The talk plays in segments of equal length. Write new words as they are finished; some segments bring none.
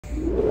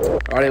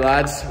Alrighty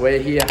lads, we're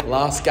here,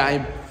 last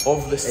game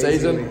of the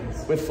season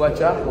with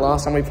Fletcher.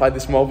 Last time we played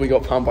this mob, we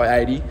got pumped by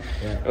 80. Yeah.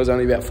 It was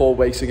only about 4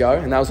 weeks ago,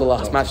 and that was the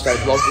last match day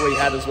vlog we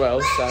had as well.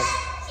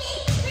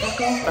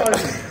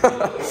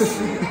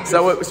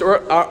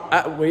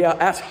 So, we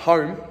are at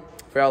home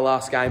for our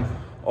last game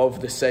of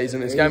the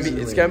season. It's going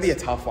to be a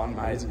tough one,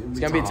 mate. It's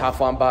going to be a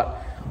tough one,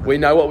 but we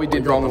know what we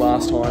did wrong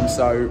last time,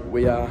 so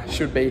we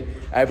should be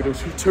able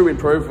to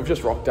improve. We've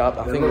just rocked up.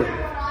 I think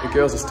the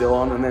girls are still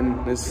on, and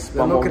then there's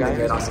one more game. They're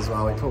looking to get us as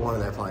well. We put one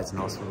of their players in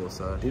hospital,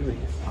 so... Did we?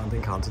 I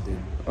think Hunter did.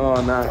 Oh,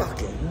 no.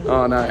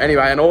 Oh, no.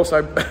 Anyway, and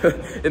also,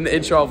 in the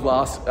intro of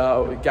last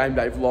game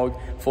day vlog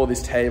for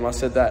this team, I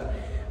said that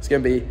it's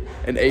going to be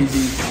an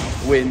easy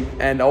win,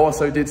 and I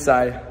also did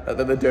say that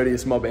they're the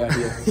dirtiest mob out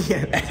here.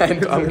 Yeah.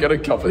 And I'm going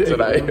to cop it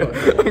today.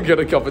 I'm going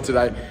to cop it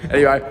today.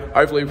 Anyway,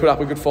 hopefully we put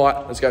up a good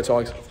fight. Let's go,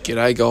 Tigers.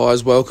 G'day,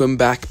 guys. Welcome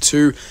back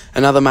to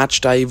another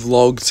match day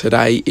vlog.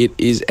 Today, it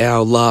is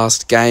our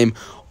last game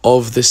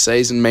of the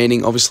season,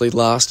 meaning obviously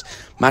last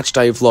match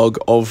day vlog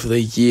of the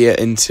year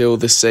until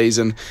the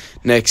season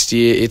next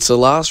year. It's the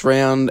last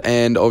round,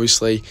 and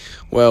obviously,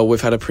 well,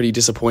 we've had a pretty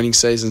disappointing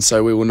season,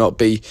 so we will not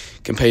be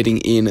competing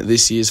in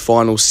this year's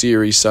final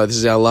series. So this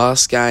is our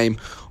last game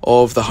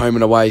of the home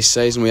and away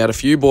season. We had a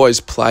few boys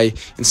play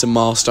in some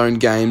milestone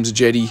games.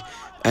 Jetty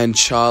and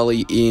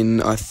Charlie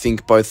in, I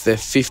think, both their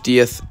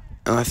 50th,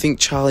 and I think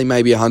Charlie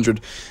maybe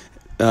 100.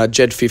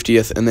 Jed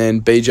 50th, and then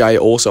BJ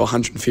also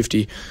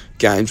 150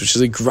 games, which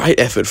is a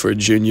great effort for a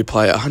junior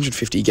player.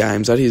 150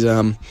 games, that is,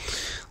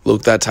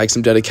 look, that takes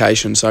some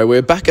dedication. So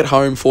we're back at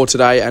home for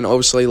today, and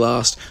obviously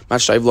last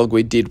matchday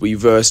vlog we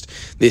versed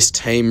this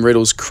team,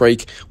 Riddells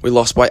Creek. We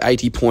lost by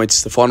 80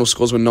 points. The final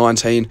scores were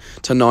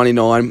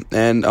 19-99,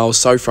 and I was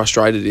so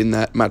frustrated in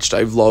that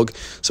matchday vlog.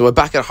 So we're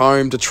back at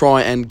home to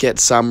try and get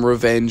some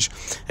revenge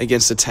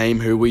against a team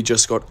who we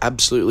just got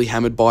absolutely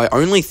hammered by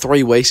only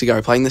 3 weeks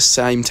ago, playing the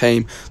same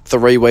team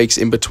 3 weeks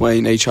in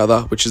between each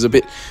other, which is a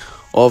bit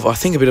of, I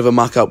think, a bit of a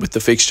muck-up with the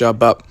fixture.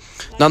 But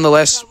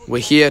nonetheless, we're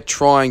here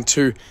trying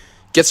to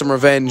get some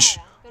revenge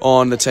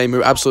on the team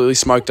who absolutely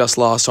smoked us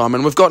last time,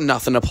 and we've got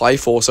nothing to play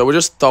for, so we're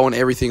just throwing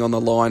everything on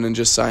the line and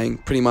just saying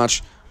pretty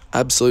much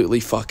absolutely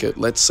fuck it.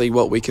 Let's see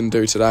what we can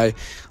do today.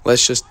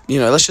 Let's just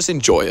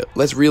enjoy it.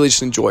 Let's really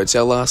just enjoy it. It's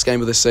our last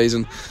game of the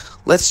season.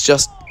 Let's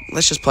just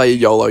play a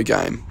YOLO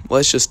game.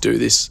 Let's just do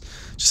this.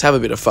 Just have a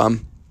bit of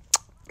fun.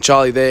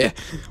 Charlie there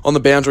on the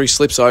boundary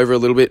slips over a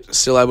little bit,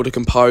 still able to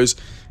compose.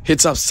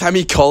 Hits up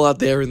Sammy Collard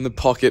there in the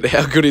pocket.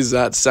 How good is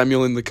that?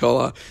 Samuel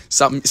Collard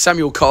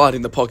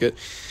in the pocket.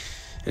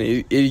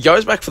 And he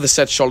goes back for the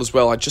set shot as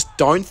well. I just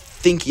don't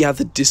think he had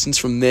the distance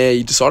from there.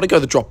 He decided to go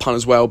the drop punt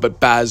as well, but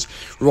Baz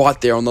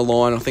right there on the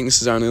line. I think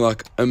this is only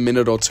like a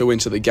minute or two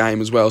into the game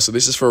as well, so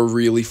this is for a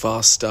really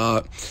fast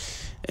start.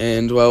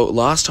 And, well,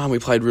 last time we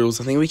played Riddells,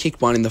 I think we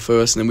kicked one in the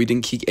first, and then we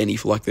didn't kick any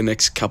for, like, the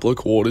next couple of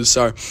quarters.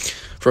 So,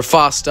 for a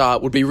fast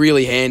start, would be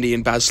really handy,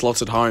 and Baz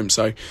slots at home.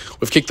 So,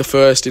 we've kicked the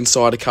first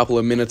inside a couple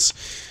of minutes,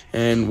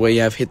 and we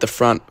have hit the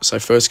front. So,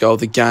 first goal of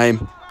the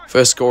game,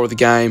 first score of the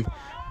game,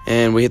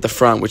 and we hit the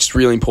front, which is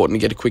really important to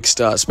get a quick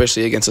start,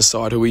 especially against a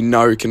side who we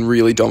know can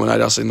really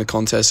dominate us in the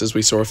contest, as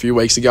we saw a few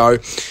weeks ago.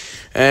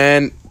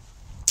 And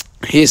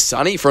here's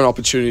Sonny for an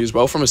opportunity as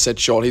well from a set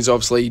shot. He's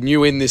obviously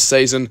new in this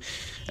season,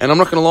 and I'm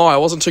not going to lie, I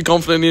wasn't too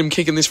confident in him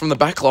kicking this from the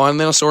back line. And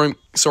then I saw him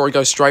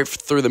go straight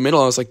through the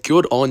middle. I was like,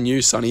 good on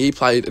you, Sonny. He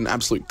played an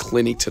absolute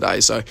clinic today.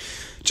 So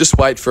just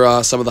wait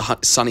for some of the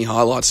Sonny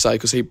highlights today,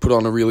 because he put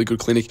on a really good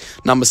clinic.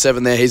 Number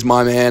 7 there, he's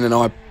my man, and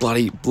I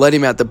bloody bled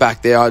him out the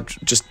back there. I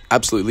just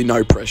absolutely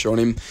no pressure on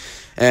him.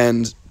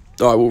 And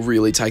I will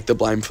really take the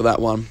blame for that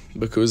one,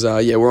 because,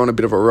 we're on a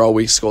bit of a roll.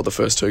 We scored the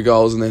first 2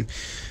 goals and then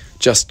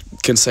just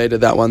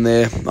conceded that one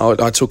there.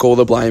 I took all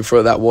the blame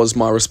for it. That was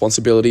my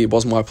responsibility. It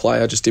was my play.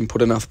 I just didn't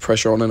put enough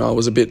pressure on it. I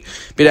was a bit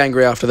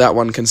angry after that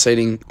one,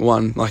 conceding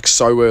one like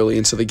so early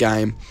into the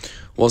game.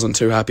 Wasn't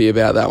too happy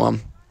about that one.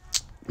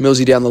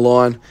 Millsy down the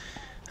line.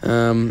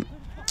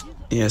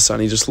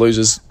 Sonny just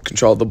loses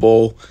control of the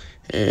ball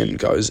and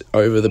goes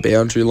over the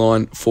boundary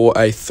line for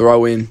a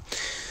throw-in.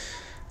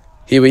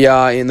 Here we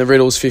are in the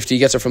Riddells 50.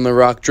 Gets it from the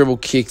ruck, dribble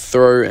kick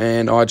through,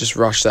 and I just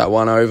rushed that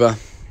one over.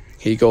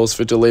 He goes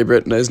for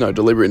deliberate. There's no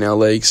deliberate in our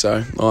league,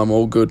 so I'm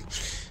all good.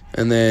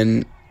 And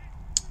then,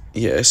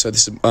 so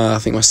this is, I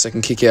think, my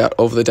second kick out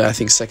of the day. I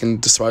think second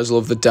disposal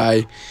of the day.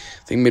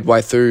 I think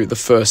midway through the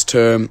first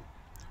term.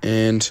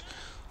 And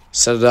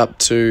set it up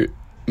to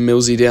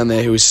Millsy down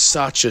there, who is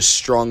such a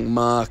strong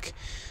mark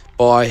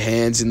by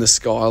hands in the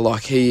sky.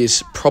 Like, he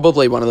is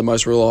probably one of the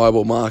most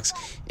reliable marks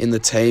in the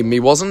team. He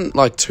wasn't,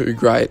 like, too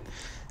great,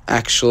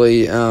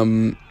 actually,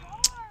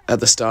 at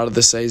the start of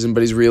the season,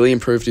 but he's really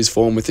improved his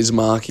form with his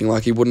marking.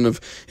 Like, it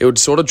would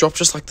sort of drop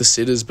just like the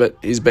sitters, but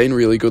he's been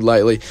really good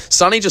lately.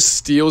 Sonny just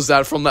steals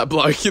that from that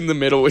bloke in the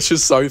middle, which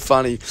is so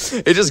funny.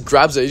 He just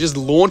grabs it, he just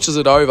launches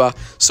it over,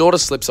 sort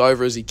of slips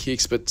over as he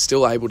kicks, but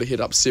still able to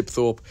hit up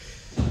Sipthorpe.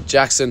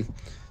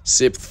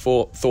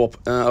 Sipthorpe,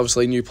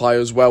 obviously new player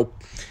as well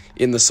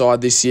in the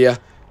side this year.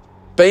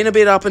 been a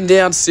bit up and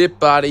down sip,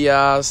 but he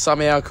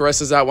somehow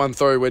caresses that one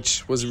through,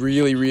 which was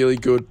really, really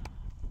good.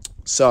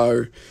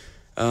 So,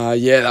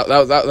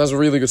 that was a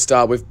really good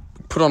start. We've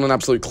put on an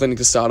absolute clinic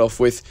to start off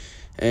with,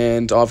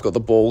 and I've got the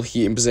ball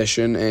here in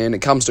possession, and it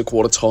comes to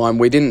quarter time.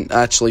 We didn't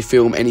actually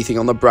film anything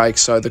on the break,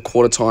 so the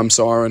quarter time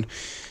siren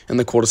and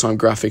the quarter time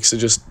graphics are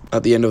just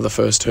at the end of the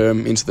first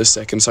term into the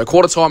second. So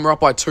quarter time, we're up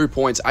by 2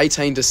 points,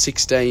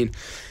 18-16.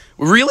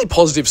 Really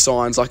positive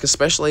signs, like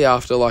especially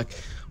after, like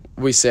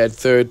we said,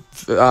 3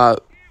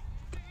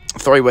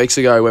 weeks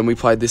ago when we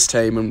played this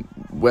team, and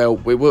well,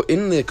 we were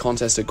in the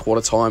contest at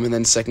quarter time, and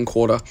then second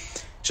quarter,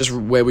 just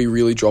where we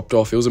really dropped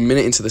off. It was a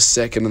minute into the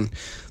second, and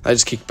they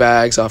just kicked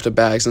bags after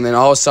bags, and then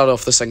I started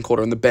off the second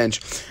quarter on the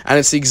bench, and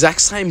it's the exact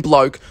same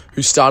bloke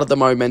who started the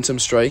momentum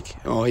streak.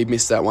 Oh, he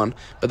missed that one.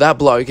 But that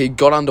bloke, he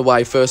got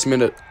underway first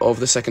minute of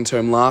the second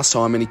term last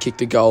time, and he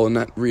kicked a goal, and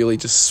that really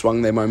just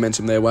swung their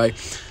momentum their way.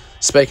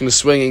 Speaking of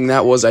swinging,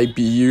 that was a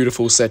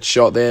beautiful set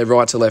shot there,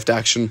 right to left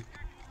action.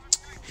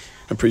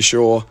 I'm pretty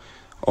sure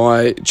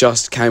I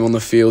just came on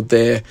the field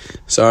there.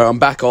 So I'm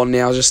back on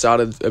now. I just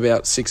started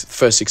about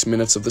first 6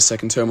 minutes of the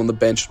second term on the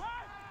bench.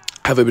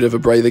 Have a bit of a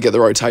breather, get the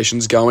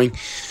rotations going.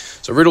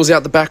 So Riddells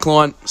out the back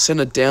line,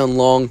 send it down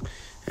long,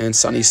 and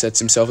Sonny sets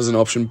himself as an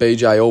option.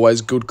 BJ,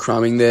 always good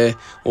crumbing there.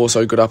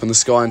 Also good up in the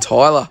sky. And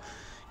Tyler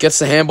gets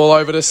the handball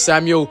over to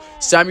Samuel.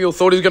 Samuel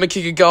thought he was going to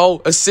kick a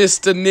goal.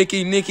 Assist to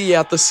Nicky. Nicky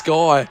out the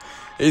sky.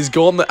 He's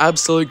gone the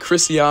absolute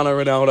Cristiano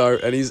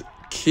Ronaldo, and he's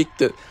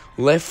kicked it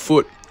left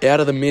foot out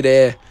of the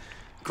mid-air.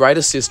 Great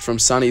assist from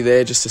Sonny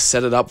there just to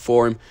set it up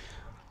for him.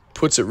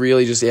 Puts it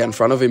really just out in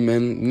front of him,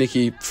 and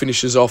Nicky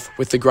finishes off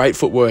with the great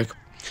footwork.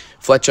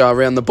 Fletcher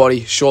around the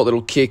body, short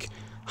little kick.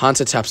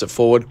 Hunter taps it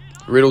forward.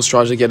 Riddells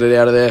tries to get it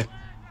out of there.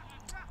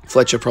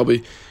 Fletcher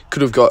probably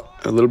could have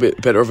got a little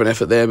bit better of an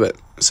effort there, but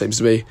seems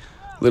to be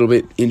a little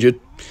bit injured.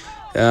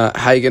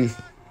 Hagen,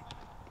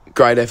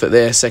 great effort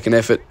there, second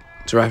effort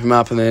to wrap him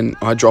up, and then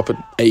I drop an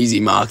easy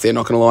mark there,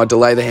 not going to lie.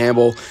 Delay the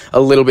handball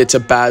a little bit to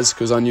Baz,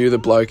 because I knew the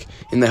bloke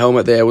in the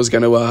helmet there was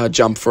going to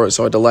jump for it,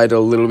 so I delayed it a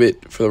little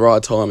bit for the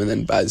right time, and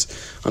then Baz,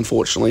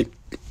 unfortunately,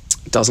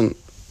 doesn't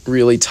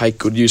really take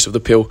good use of the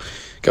pill,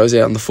 goes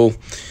out in the full.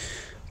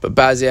 But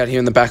Baz out here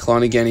in the back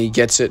line again, he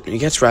gets it, he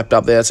gets wrapped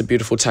up there. That's a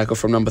beautiful tackle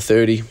from number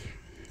 30,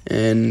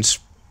 and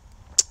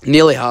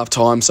nearly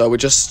half-time, so we're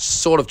just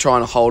sort of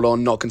trying to hold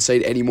on, not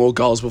concede any more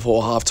goals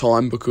before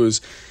half-time,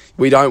 because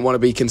we don't want to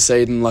be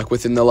conceding like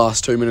within the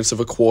last 2 minutes of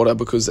a quarter,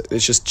 because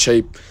it's just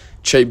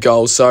cheap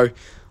goals. So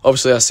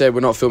obviously I said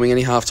we're not filming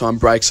any halftime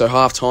break. So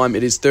halftime,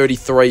 it is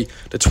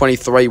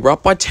 33-23. We're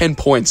up by 10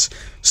 points.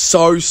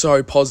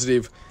 So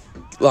positive.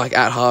 Like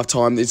at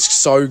halftime, it's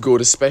so good,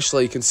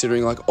 especially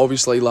considering like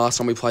obviously last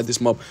time we played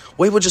this mob,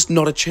 we were just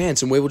not a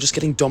chance, and we were just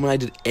getting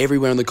dominated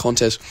everywhere in the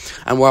contest,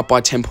 and we're up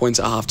by 10 points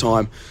at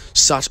halftime.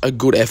 Such a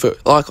good effort.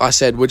 Like I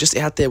said, we're just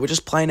out there, we're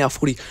just playing our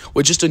footy,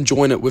 we're just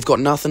enjoying it. We've got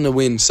nothing to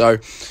win, so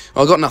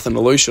I've got nothing to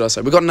lose, should I say.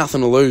 We've got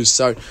nothing to lose,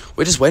 so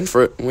we just went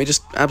for it, and we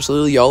just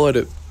absolutely YOLO'd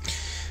it.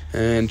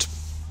 And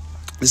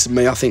this is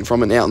me, I think,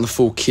 from an out in the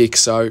full kick,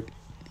 so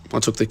I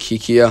took the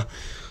kick here.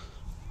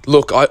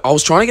 Look, I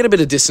was trying to get a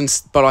bit of distance,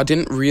 but I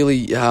didn't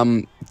really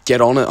get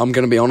on it, I'm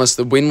going to be honest.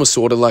 The wind was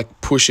sort of like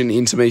pushing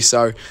into me,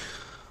 so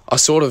I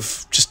sort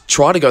of just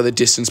tried to go the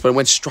distance, but it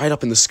went straight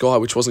up in the sky,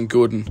 which wasn't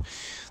good, and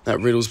that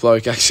Riddells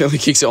bloke actually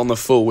kicks it on the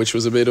full, which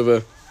was a bit of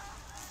a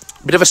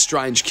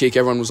strange kick.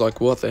 Everyone was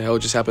like, what the hell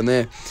just happened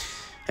there?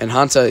 And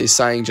Hunter is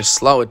saying, just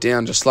slow it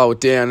down,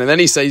 and then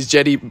he sees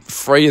Jetty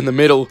free in the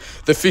middle,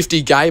 the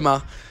 50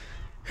 gamer,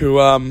 who,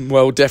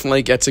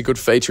 definitely gets a good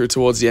feature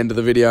towards the end of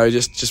the video.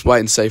 Just wait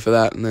and see for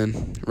that. And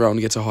then Rowan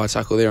gets a high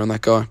tackle there on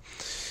that guy.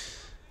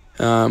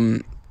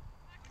 Number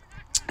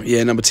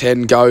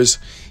 10 goes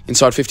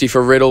inside 50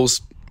 for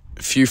Riddells.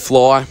 A few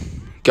fly.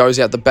 Goes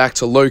out the back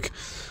to Luke.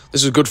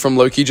 This was good from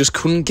Luke. He just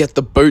couldn't get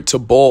the boot to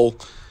ball.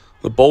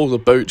 The ball to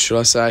boot, should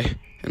I say.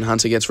 And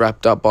Hunter gets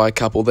wrapped up by a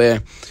couple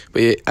there.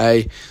 Be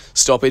a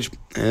stoppage.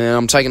 And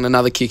I'm taking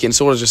another kick in,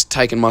 sort of just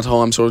taking my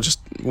time, sort of just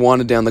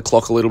winding down the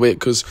clock a little bit,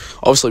 because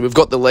obviously we've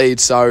got the lead,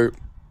 so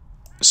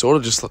sort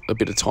of just a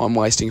bit of time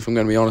wasting, if I'm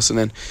going to be honest. And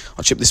then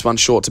I chipped this one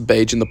short to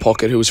Beej in the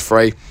pocket, who was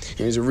free. And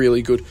he's a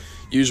really good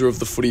user of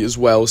the footy as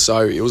well, so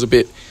it was a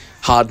bit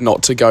hard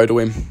not to go to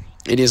him.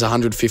 It is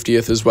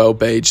 150th as well,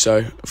 Beej,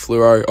 so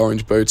fluoro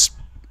orange boots.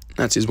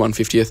 That's his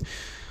 150th.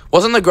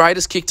 Wasn't the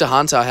greatest kick to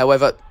Hunter,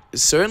 however,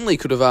 certainly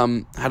could have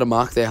had a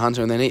mark there,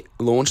 Hunter, and then he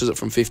launches it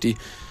from 50.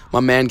 My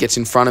man gets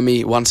in front of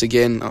me once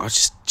again.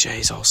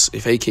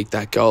 If he kicked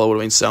that goal, I would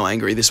have been so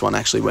angry. This one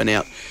actually went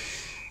out,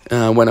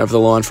 went over the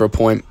line for a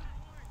point.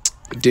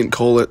 Didn't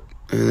call it,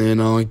 and then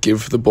I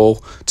give the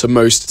ball to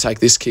Moose to take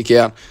this kick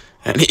out.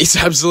 And he's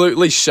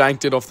absolutely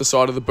shanked it off the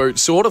side of the boot.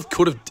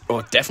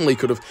 Definitely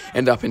could have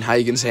ended up in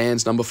Hagen's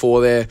hands, number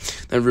 4 there.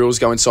 Then Riddells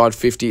go inside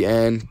 50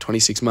 and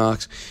 26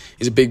 marks.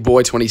 He's a big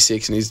boy,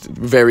 26, and he's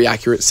very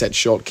accurate set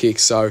shot kick.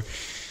 So,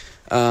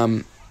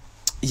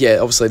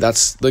 obviously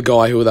that's the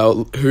guy who the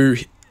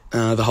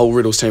whole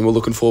Riddells team were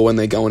looking for when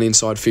they're going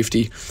inside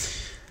 50.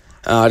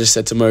 I just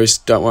said to Moose,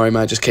 don't worry,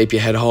 mate, just keep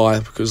your head high,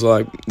 because,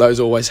 like, those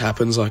always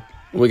happens. Like,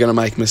 we're going to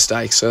make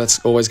mistakes, so that's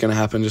always going to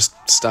happen. Just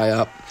stay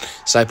up,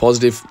 stay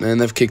positive, and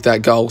they've kicked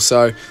that goal.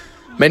 So,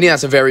 meaning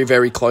that's a very,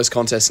 very close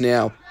contest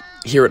now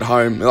here at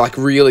home. Like,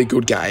 really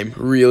good game.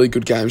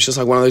 It's just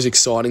like one of those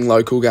exciting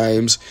local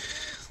games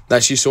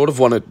that you sort of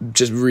want to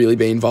just really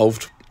be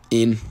involved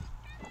in.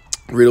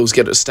 Riddells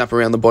get a snap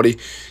around the body,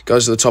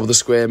 goes to the top of the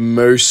square.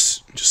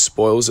 Moose just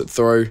spoils it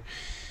through,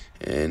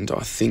 and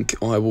I think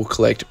I will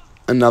collect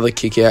another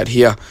kick out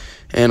here.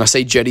 And I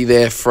see Jetty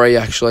there, free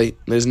actually.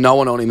 There's no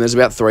one on him. There's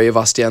about 3 of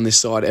us down this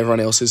side. Everyone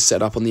else is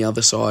set up on the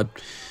other side.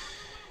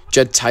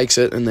 Jed takes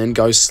it and then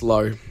goes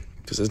slow,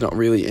 because there's not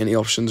really any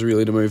options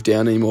really to move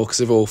down anymore, because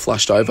they've all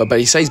flashed over. But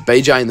he sees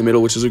BJ in the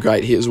middle, which is a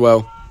great hit as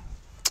well.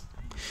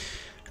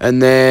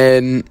 And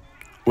then,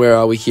 where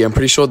are we here? I'm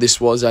pretty sure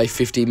this was a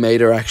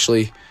 50-metre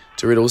actually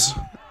to Riddells.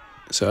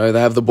 So they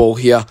have the ball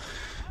here.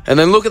 And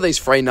then look at these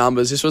free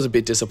numbers. This was a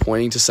bit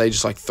disappointing to see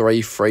just like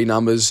 3 free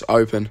numbers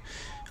open.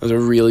 It was a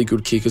really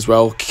good kick as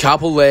well.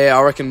 Couple there.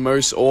 I reckon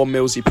Moose or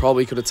Millsy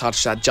probably could have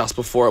touched that just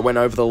before it went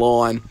over the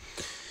line.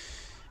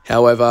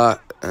 However,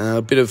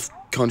 a bit of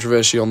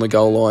controversy on the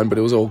goal line, but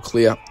it was all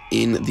clear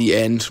in the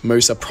end.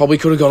 Musa probably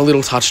could have got a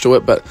little touch to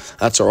it, but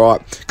that's all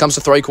right. Comes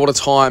to 3-quarter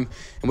time,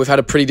 and we've had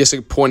a pretty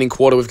disappointing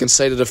quarter. We've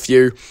conceded a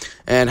few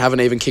and haven't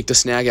even kicked a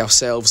snag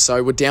ourselves.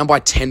 So we're down by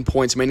 10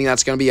 points, meaning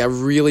that's going to be a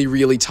really,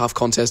 really tough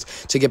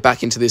contest to get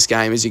back into this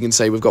game. As you can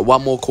see, we've got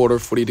one more quarter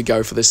of footy to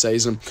go for this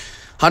season.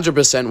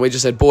 100%. We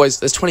just said, boys,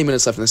 there's 20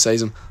 minutes left in the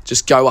season.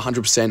 Just go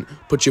 100%.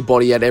 Put your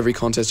body at every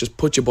contest. Just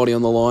put your body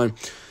on the line.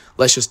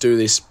 Let's just do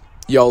this.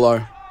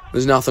 YOLO.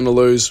 There's nothing to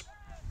lose.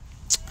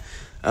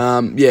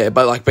 But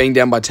like being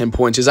down by 10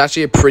 points is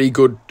actually a pretty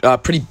good,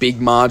 pretty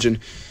big margin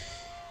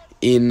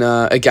in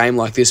a game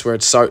like this where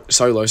it's so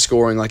low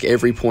scoring. Like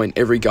every point,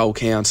 every goal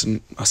counts.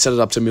 And I set it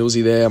up to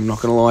Millsy there. I'm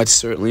not going to lie, it's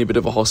certainly a bit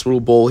of a hospital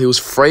ball. He was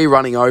free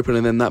running open,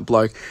 and then that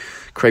bloke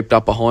creeped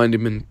up behind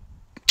him, and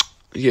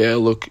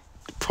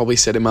probably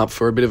set him up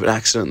for a bit of an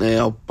accident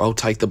there. I'll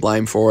take the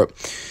blame for it.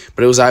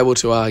 But he was able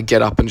to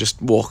get up and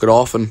just walk it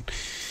off, and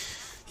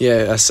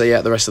see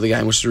out the rest of the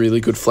game, which is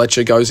really good.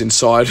 Fletcher goes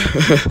inside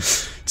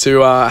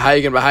to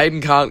Hagen, but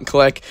Hayden can't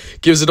collect.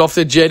 Gives it off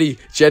to Jetty.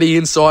 Jetty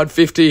inside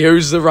 50.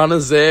 Who's the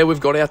runners there? We've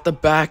got out the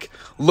back.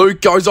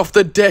 Luke goes off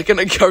the deck, and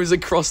it goes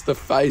across the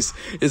face.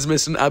 It's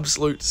missed an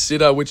absolute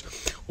sitter, which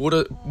would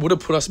have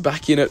put us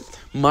back in it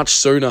much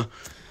sooner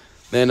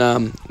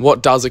than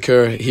what does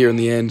occur here in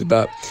the end.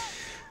 But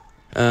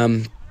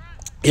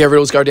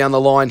Riddells go down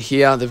the line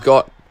here. They've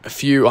got a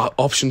few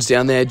options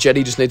down there.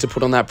 Jetty just needs to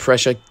put on that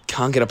pressure.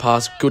 Can't get a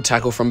pass. Good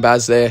tackle from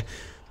Baz there.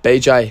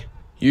 BJ,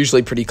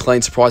 usually pretty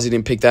clean. Surprised he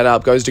didn't pick that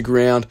up. Goes to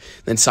ground.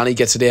 Then Sonny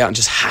gets it out and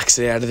just hacks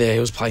it out of there. He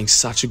was playing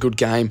such a good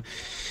game.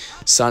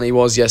 Sonny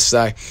was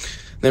yesterday.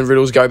 Then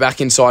Riddells go back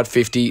inside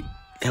 50.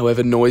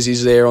 However,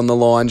 Noisy's there on the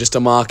line just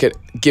to mark it.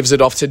 Gives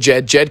it off to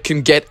Jed. Jed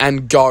can get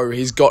and go.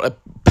 He's got a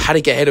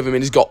paddock ahead of him,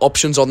 and he's got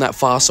options on that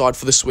far side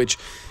for the switch.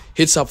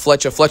 Hits up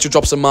Fletcher. Fletcher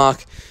drops a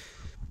mark.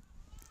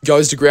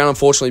 Goes to ground,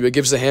 unfortunately, but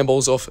gives the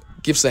handball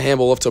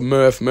off to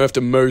Murph. Murph to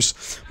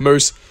Moose.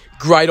 Moose,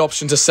 great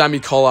option to Sammy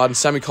Collard. And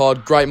Sammy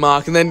Collard, great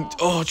mark. And then,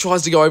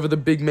 tries to go over the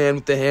big man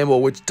with the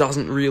handball, which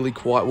doesn't really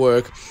quite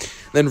work.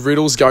 Then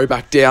Riddells go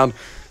back down.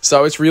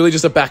 So it's really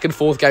just a back and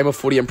forth game of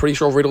footy. I'm pretty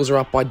sure Riddells are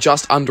up by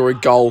just under a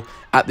goal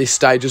at this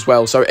stage as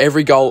well. So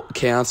every goal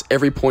counts,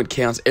 every point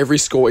counts, every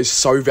score is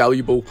so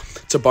valuable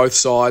to both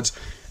sides.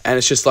 And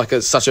it's just like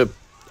such a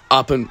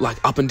up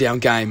and down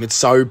game. It's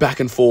so back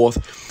and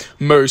forth.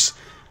 Moose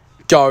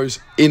goes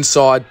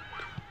inside,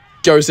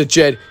 goes to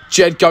Jed.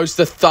 Jed goes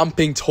to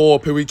thumping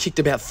Torp, who we kicked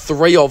about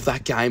 3 of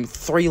that game.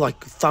 3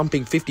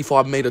 thumping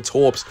 55-metre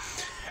Torps.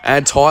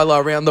 And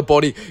Tyler around the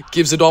body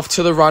gives it off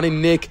to the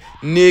running Nick.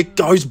 Nick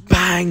goes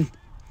bang.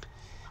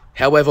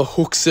 However,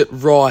 hooks it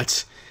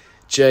right.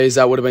 Jeez,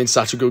 that would have been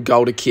such a good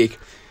goal to kick.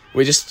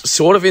 We're just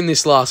sort of in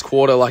this last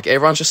quarter,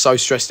 everyone's just so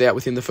stressed out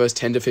within the first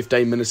 10 to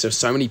 15 minutes. There's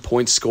so many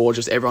points scored,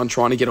 just everyone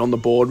trying to get on the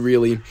board,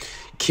 really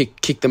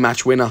kick the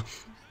match winner.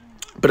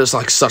 But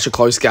it's such a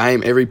close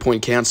game. Every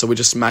point counts, so we're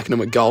just smacking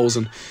them at goals,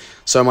 and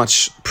so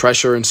much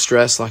pressure and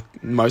stress.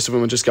 Most of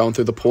them are just going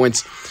through the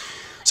points.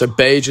 So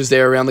Beige is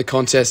there around the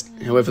contest.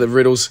 However, the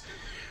Riddells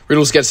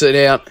gets it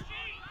out,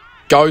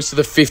 goes to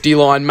the 50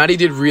 line. Matty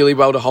did really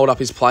well to hold up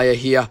his player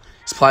here.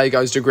 His player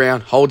goes to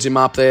ground, holds him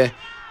up there.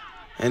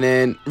 And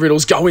then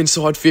Riddells go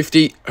inside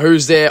 50.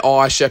 Who's there?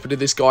 I shepherded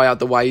this guy out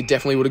the way. He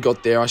definitely would have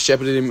got there. I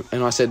shepherded him,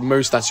 and I said,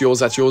 Moose, that's yours,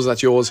 that's yours,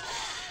 that's yours.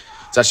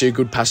 It's actually a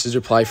good passage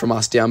of play from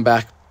us down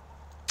back.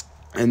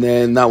 And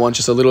then that one,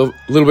 just a little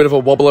bit of a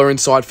wobbler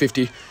inside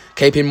 50.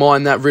 Keep in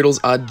mind that Riddells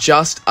are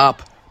just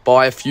up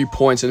by a few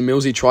points, and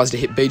Millsy tries to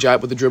hit BJ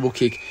up with a dribble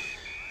kick,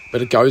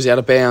 but it goes out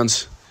of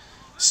bounds.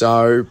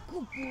 So,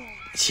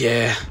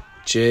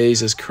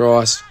 Jesus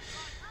Christ.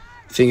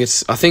 I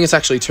think it's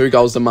actually 2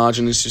 goals the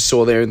margin, as you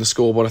saw there in the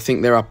scoreboard. I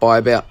think they're up by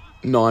about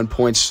 9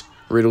 points,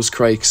 Riddells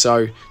Creek.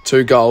 So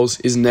 2 goals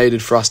is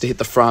needed for us to hit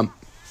the front.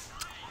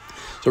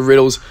 So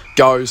Riddells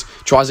goes,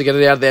 tries to get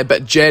it out of there,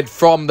 but Jed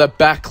from the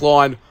back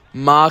line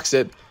marks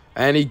it,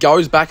 and he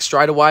goes back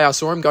straight away. I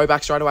saw him go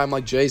back straight away. I'm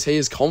like, geez, he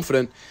is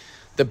confident.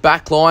 The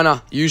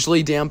backliner,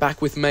 usually down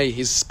back with me.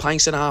 He's playing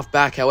centre-half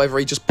back. However,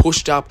 he just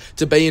pushed up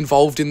to be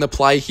involved in the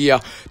play here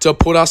to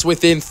put us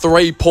within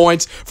 3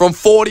 points from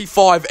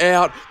 45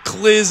 out.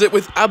 Clears it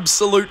with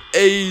absolute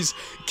ease.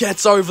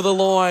 Gets over the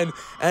line.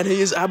 And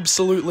he is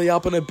absolutely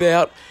up and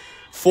about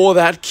for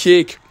that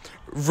kick.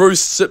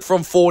 Roosts it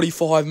from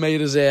 45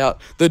 metres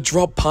out. The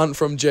drop punt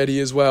from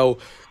Jetty as well.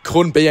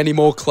 Couldn't be any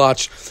more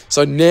clutch.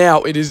 So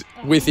now it is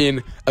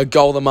within a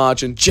goal of the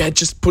margin. Jed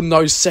just putting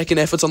those second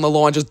efforts on the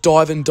line, just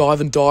diving,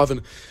 trying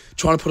to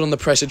put on the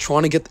pressure,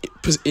 trying to get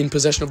in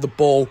possession of the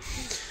ball.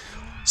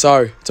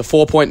 So it's a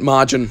 4-point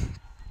margin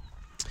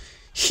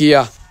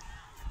here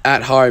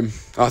at home.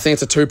 I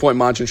think it's a 2-point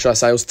margin, should I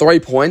say. It was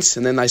 3 points,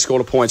 and then they scored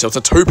a point. So it's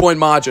a 2-point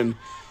margin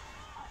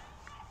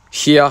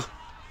here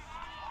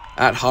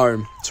at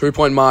home.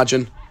 2-point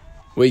margin.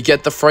 We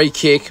get the free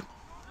kick.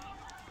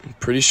 I'm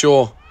pretty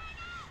sure.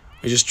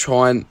 We just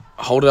try and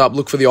hold it up,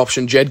 look for the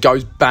option. Jed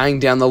goes bang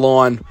down the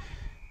line.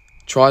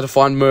 Try to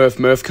find Murph.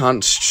 Murph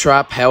can't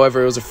trap.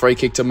 However, it was a free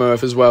kick to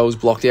Murph as well. It was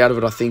blocked out of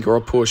it, I think, or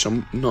a push.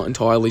 I'm not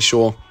entirely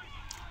sure.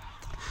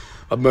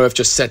 But Murph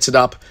just sets it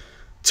up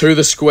to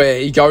the square.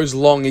 He goes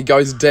long. He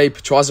goes deep.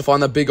 Tries to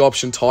find the big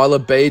option. Tyler,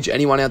 Beej,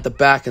 anyone out the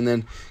back, and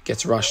then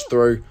gets rushed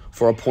through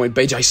for a point.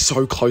 BJ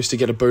so close to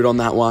get a boot on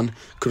that one.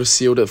 Could have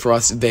sealed it for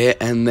us there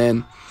and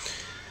then.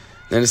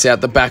 Then it's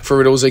out the back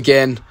for Riddells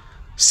again.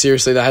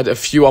 Seriously, they had a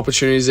few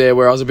opportunities there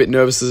where I was a bit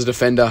nervous as a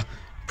defender.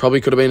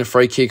 Probably could have been a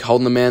free kick,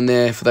 holding the man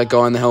there for that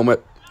guy in the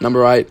helmet,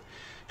 number 8.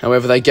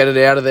 However, they get it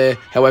out of there.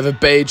 However,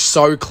 Beej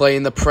so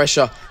clean. The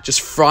pressure just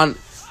front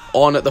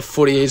on at the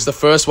footy. He's the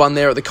first one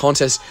there at the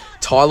contest.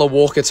 Tyler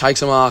Walker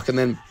takes a mark, and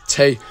then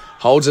T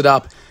holds it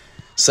up.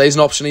 Sees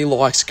an option he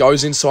likes.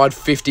 Goes inside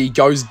 50.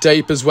 Goes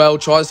deep as well.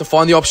 Tries to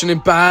find the option in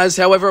Baz.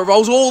 However, it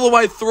rolls all the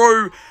way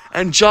through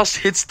and just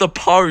hits the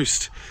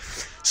post.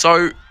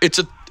 So it's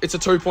a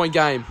 2-point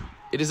game.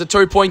 It is a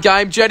 2-point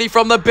game. Jetty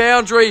from the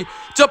boundary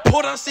to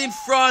put us in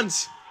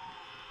front.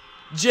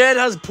 Jed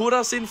has put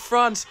us in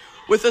front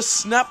with a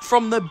snap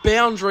from the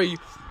boundary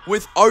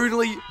with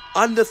only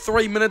under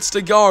 3 minutes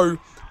to go.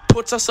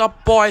 Puts us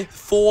up by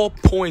 4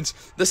 points.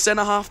 The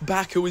centre-half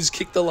back who has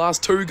kicked the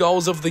last 2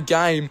 goals of the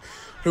game,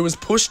 who was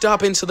pushed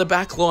up into the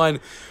back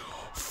line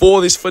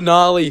for this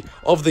finale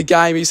of the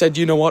game. He said,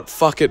 you know what,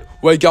 fuck it.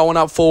 We're going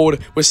up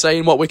forward. We're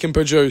seeing what we can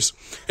produce.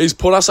 He's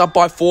put us up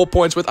by 4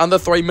 points with under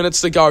 3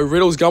 minutes to go.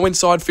 Riddells go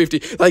inside 50.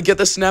 They get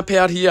the snap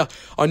out here.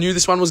 I knew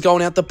this one was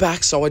going out the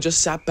back, so I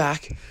just sat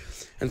back.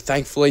 And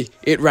thankfully,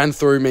 it ran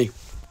through me.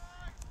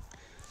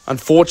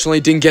 Unfortunately,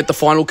 didn't get the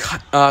final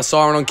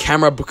siren on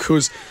camera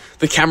because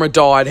the camera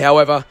died.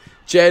 However,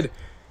 Jed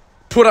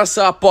put us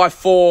up by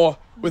 4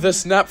 with a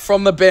snap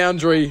from the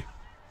boundary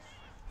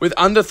with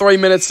under 3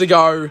 minutes to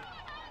go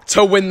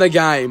to win the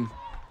game.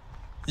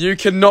 You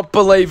cannot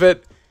believe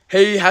it.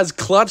 He has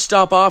clutched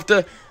up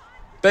after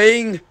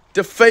being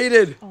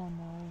defeated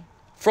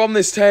from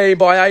this team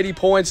by 80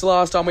 points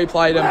last time we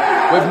played him.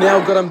 We've now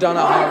got him done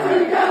at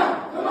home.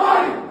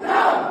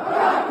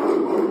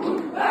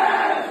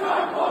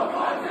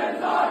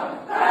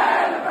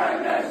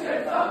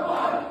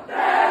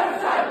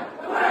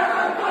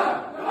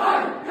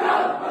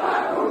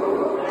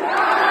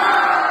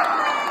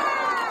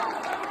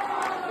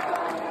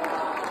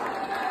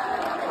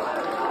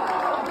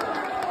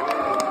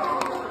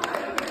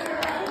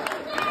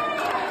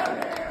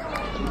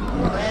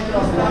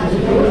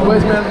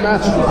 Where's man of the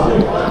match?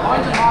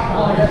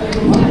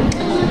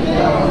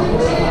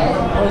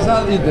 What is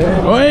that you do?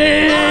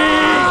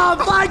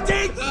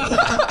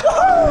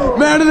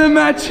 Man of the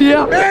match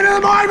here. Man of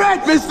the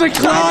moment! Mr.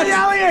 Clutch!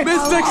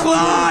 Mr.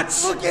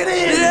 Clutch! Look at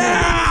him!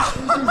 Yeah!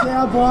 This is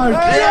our bloke.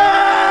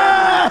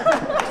 Yeah!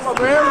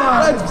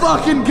 Let's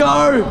fucking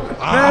go!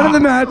 Man of the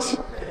match.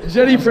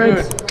 Jetty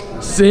Prince.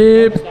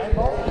 Sip.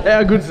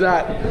 How good's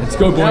that? Let's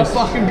go, boys. How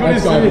fucking good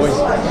is this? Boys.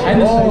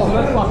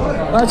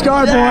 Let's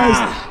go, boys.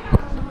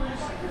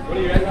 What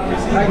do you reckon?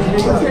 Let's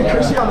get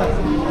Chrissy on it.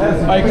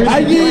 Hey, Chrissy.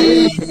 Hey,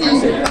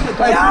 Chrissy,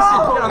 get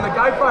on the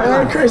GoPro.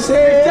 Hey, Chrissy.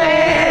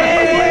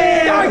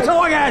 Go,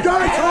 Tigers. Go,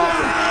 Tigers.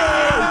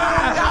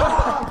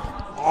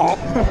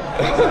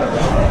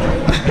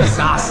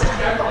 Sus.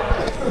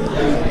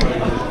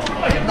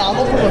 No, I'm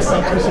not putting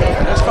myself Chrissy on.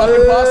 Let's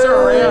fucking pass her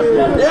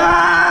around.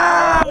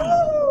 Yeah!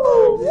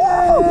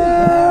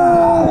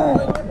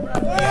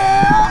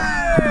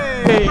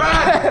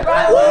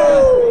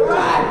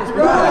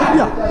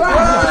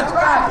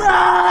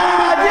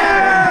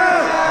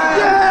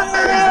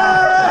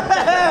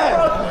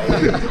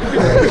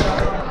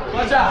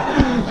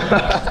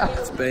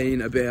 It's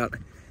been about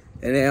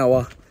an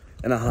hour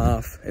and a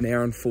half, an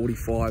hour and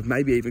 45,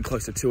 maybe even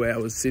close to 2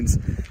 hours since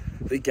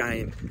the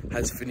game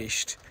has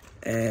finished.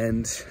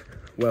 And,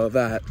 well,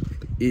 that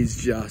is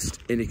just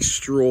an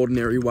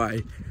extraordinary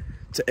way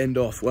to end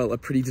off, well, a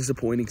pretty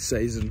disappointing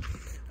season.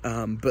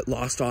 But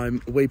last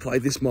time we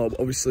played this mob,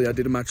 obviously I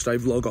did a matchday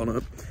vlog on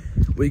it.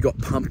 We got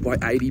pumped by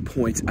 80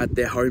 points at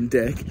their home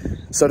deck.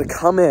 So to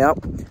come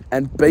out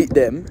and beat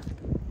them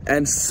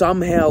and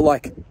somehow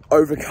like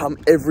overcome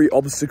every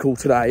obstacle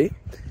today.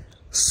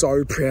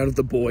 So proud of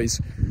the boys.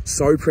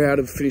 So proud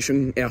of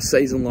finishing our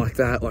season like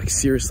that. Like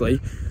seriously,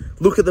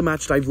 look at the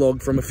match day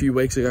vlog from a few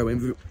weeks ago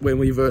when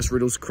we versed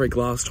Riddells Creek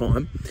last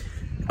time.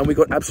 And we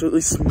got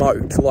absolutely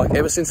smoked. Like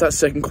ever since that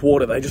second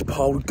quarter, they just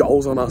piled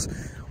goals on us.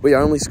 We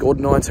only scored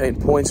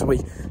 19 points and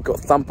we got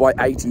thumped by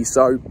 80.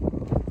 So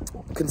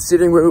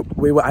considering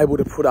we were able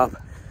to put up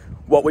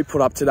what we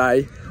put up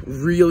today,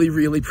 really,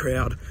 really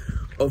proud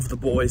of the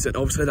boys. And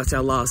obviously that's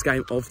our last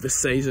game of the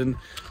season.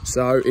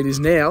 So it's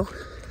now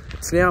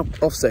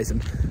off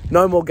season.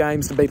 No more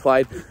games to be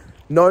played.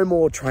 No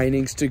more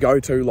trainings to go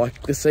to.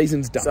 Like the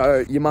season's done.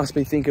 So you must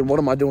be thinking, what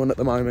am I doing at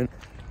the moment?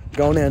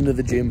 Going down to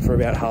the gym for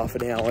about half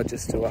an hour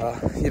just to,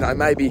 you know,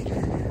 maybe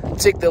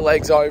tick the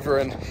legs over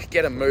and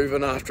get them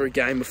moving after a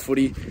game of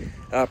footy.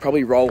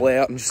 Probably roll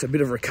out and just a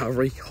bit of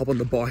recovery, hop on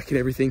the bike and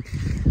everything.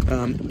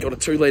 Got a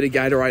 2-litre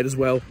Gatorade as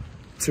well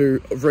to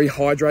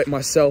rehydrate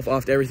myself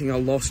after everything I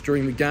lost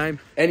during the game.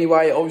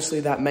 Anyway, obviously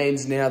that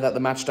means now that the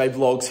matchday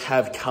vlogs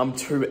have come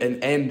to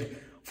an end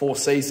for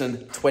season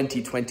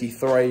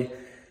 2023.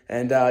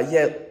 And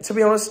yeah, to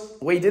be honest,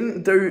 we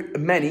didn't do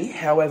many.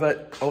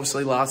 However,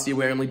 obviously last year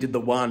we only did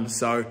the one.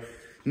 So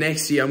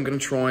next year I'm going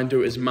to try and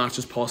do as much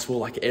as possible,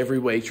 like every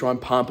week, try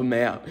and pump them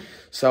out.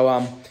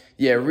 So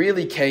yeah,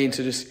 really keen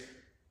to just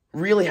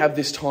really have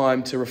this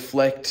time to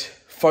reflect,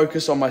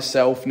 focus on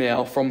myself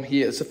now from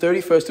here. It's the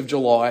 31st of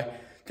July.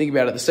 Think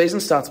about it. The season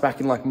starts back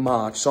in like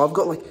March. So I've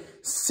got like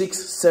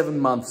 6-7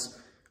 months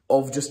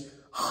of just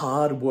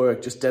hard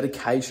work, just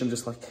dedication,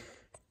 just like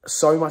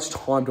so much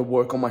time to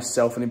work on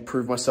myself and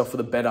improve myself for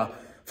the better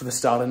for the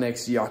start of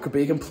next year. I could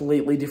be a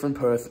completely different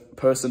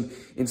person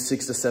in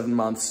 6 to 7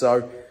 months.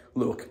 So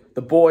look,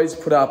 the boys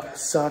put up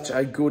such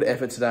a good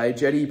effort today.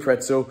 Jetty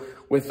Pretzel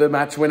with the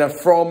match winner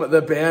from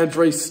the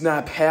boundary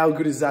snap. How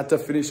good is that to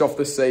finish off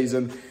the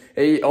season?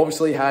 He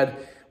obviously had,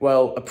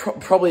 well,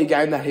 probably a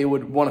game that he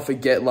would want to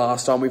forget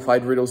last time we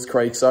played Riddells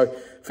Creek. So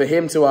for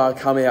him to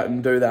come out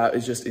and do that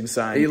is just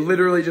insane. He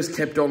literally just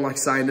kept on like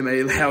saying to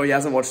me how he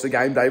hasn't watched the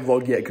game day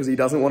vlog yet because he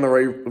doesn't want to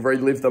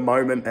relive the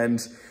moment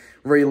and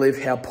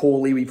relive how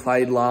poorly we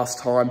played last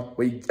time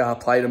we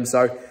played him.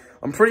 So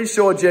I'm pretty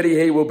sure Jetty,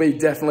 he will be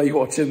definitely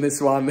watching this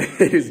one.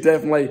 He's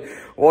definitely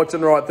watching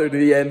right through to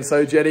the end.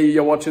 So Jetty,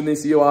 you're watching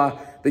this. You are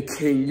the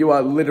king. You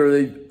are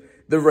literally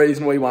the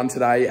reason we won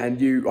today.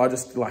 And I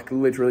just like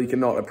literally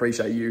cannot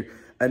appreciate you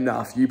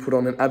enough. You put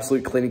on an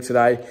absolute clinic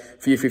today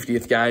for your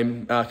 50th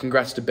game.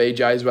 Congrats to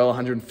BJ as well,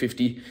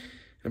 150.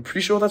 I'm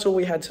pretty sure that's all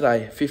we had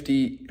today.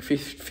 50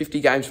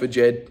 games for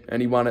Jed,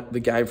 and he won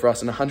the game for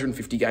us, and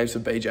 150 games for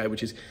BJ,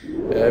 which is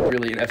a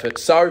brilliant effort.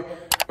 So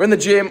we're in the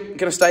gym, going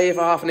to stay here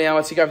for half an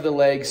hour, tick over the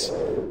legs.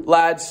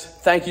 Lads,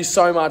 thank you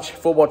so much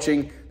for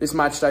watching this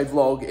matchday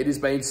vlog. It has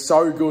been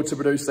so good to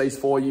produce these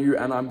for you,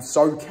 and I'm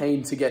so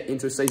keen to get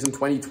into season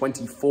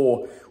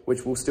 2024,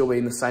 which will still be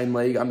in the same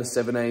league, under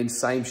 17,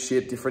 same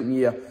shit, different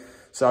year.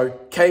 So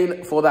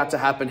keen for that to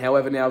happen.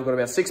 However, now I've got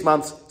about 6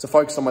 months to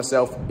focus on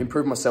myself,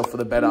 improve myself for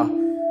the better.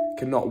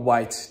 Cannot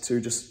wait to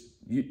just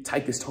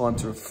take this time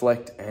to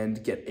reflect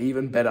and get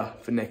even better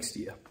for next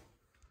year.